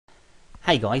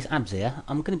Hey guys, Abs here.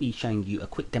 I'm going to be showing you a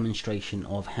quick demonstration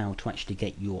of how to actually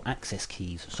get your access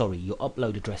keys, your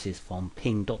upload addresses from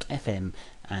ping.fm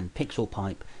and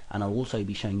pixelpipe, and I'll also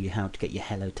be showing you how to get your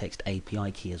hellotxt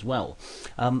API key as well.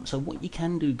 So what you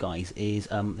can do, guys, is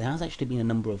there has actually been a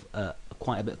number of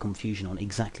quite a bit of confusion on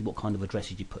exactly what kind of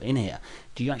addresses you put in here.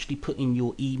 Do you actually put in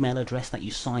your email address that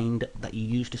you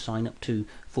used to sign up to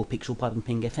for pixelpipe and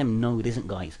ping FM? No, it isn't,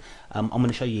 guys. I'm going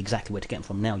to show you exactly where to get them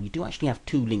from now. You do actually have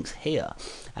two links here,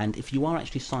 and if you are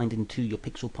actually signed into your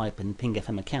pixelpipe and ping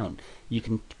FM account, you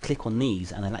can click on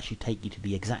these and they'll actually take you to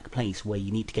the exact place where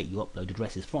you need to get your upload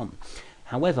addresses from.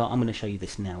 However, I'm going to show you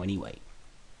this now anyway.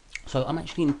 So I'm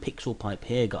actually in pixelpipe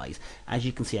here, guys. As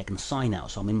you can see, I can sign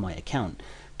out, so I'm in my account.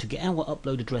 To get our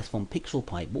upload address from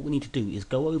pixelpipe, what we need to do is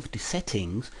go over to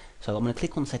settings. So I'm going to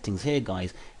click on settings here,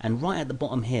 guys, and right at the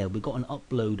bottom here we've got an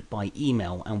upload by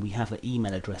email, and we have an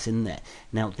email address in there.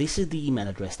 Now this is the email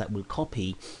address that we'll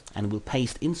copy and we'll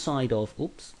paste inside of,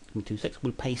 we'll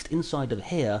paste inside of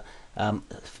here,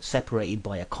 separated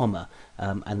by a comma,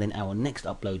 and then our next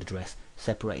upload address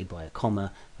separated by a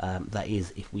comma, that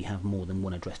is if we have more than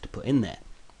one address to put in there.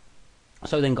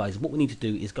 So then, guys, what we need to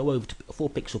do is go over to, for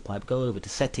pixelpipe, go over to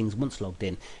settings once logged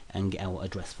in and get our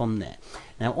address from there.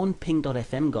 Now on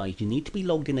ping.fm, guys, you need to be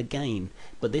logged in again,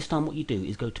 but this time what you do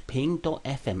is go to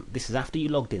ping.fm. This is after you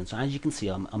logged in, so as you can see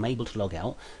I'm able to log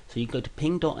out. So you go to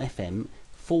ping.fm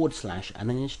 / and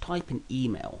then just type in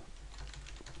email.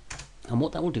 And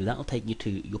what that will do, that will take you to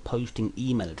your posting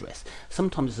email address.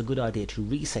 Sometimes it's a good idea to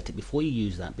reset it before you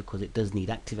use that, because it does need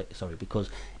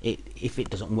if it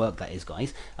doesn't work, that is,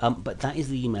 guys. But that is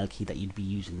the email key that you'd be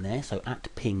using there. So at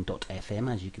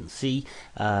ping.fm, as you can see,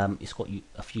 it's got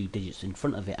a few digits in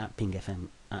front of it, at ping.fm,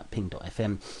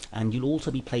 and you'll also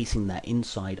be placing that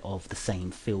inside of the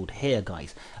same field here,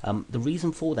 guys. The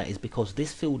reason for that is because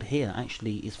this field here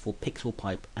actually is for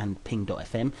pixelpipe and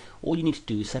ping.fm. All you need to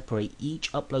do is separate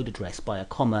each upload address by a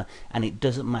comma, and it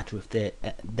doesn't matter if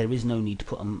there is no need to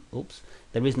put them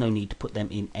there is no need to put them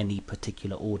in any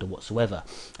particular order whatsoever.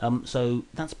 So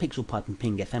that's pixelpipe and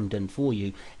ping FM done for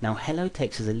you. Now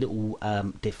hellotxt is a little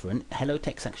different.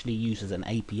 Hellotxt actually uses an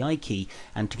API key,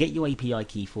 and to get your API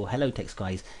key for hellotxt,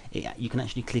 guys, you can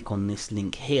actually click on this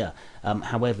link here.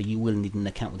 However, you will need an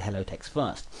account with hellotxt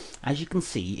first. As you can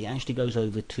see, it actually goes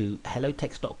over to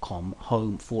hellotxt.com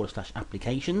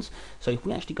home/applications. So if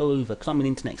we actually go over, because I'm an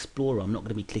Internet Explorer, I'm not going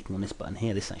to be clicking on this button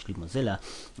here. This is actually Mozilla.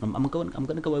 I'm going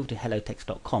to go over to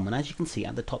hellotxt.com, and as you can see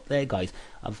at the top there, guys,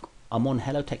 I'm on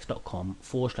hellotxt.com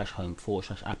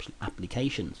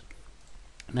 /home/applications.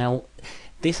 Now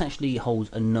this actually holds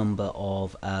a number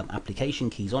of application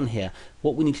keys on here.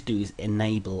 What we need to do is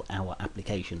enable our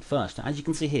application first. As you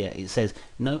can see here, it says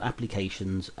no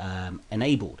applications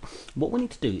enabled. What we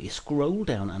need to do is scroll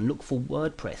down and look for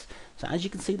WordPress. So as you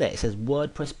can see there, it says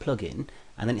WordPress plugin,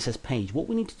 and then it says page. What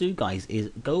we need to do, guys, is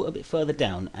go a bit further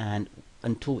down and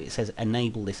until it says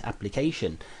enable this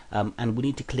application, and we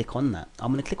need to click on that.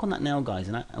 I'm going to click on that now, guys,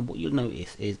 and what you'll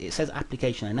notice is it says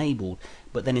application enabled,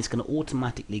 but then it's going to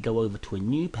automatically go over to a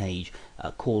new page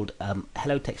called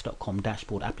hellotxt.com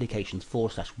dashboard applications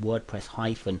 /WordPress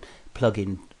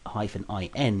plugin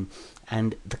 -in,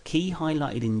 and the key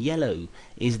highlighted in yellow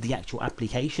is the actual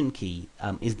application key,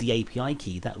 is the API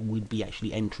key that would be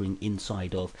actually entering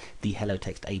inside of the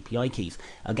hellotxt API keys.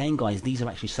 Again, guys, these are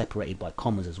actually separated by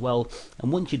commas as well,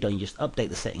 and once you're done, you just update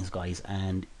the settings, guys,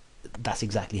 and that's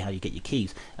exactly how you get your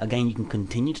keys. Again, you can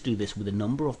continue to do this with a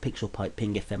number of pixelpipe,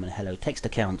 ping FM and hellotxt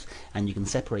accounts, and you can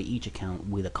separate each account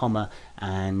with a comma,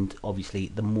 and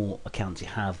obviously the more accounts you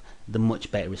have, the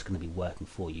much better it's going to be working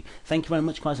for you. Thank you very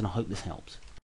much, guys, and I hope this helps.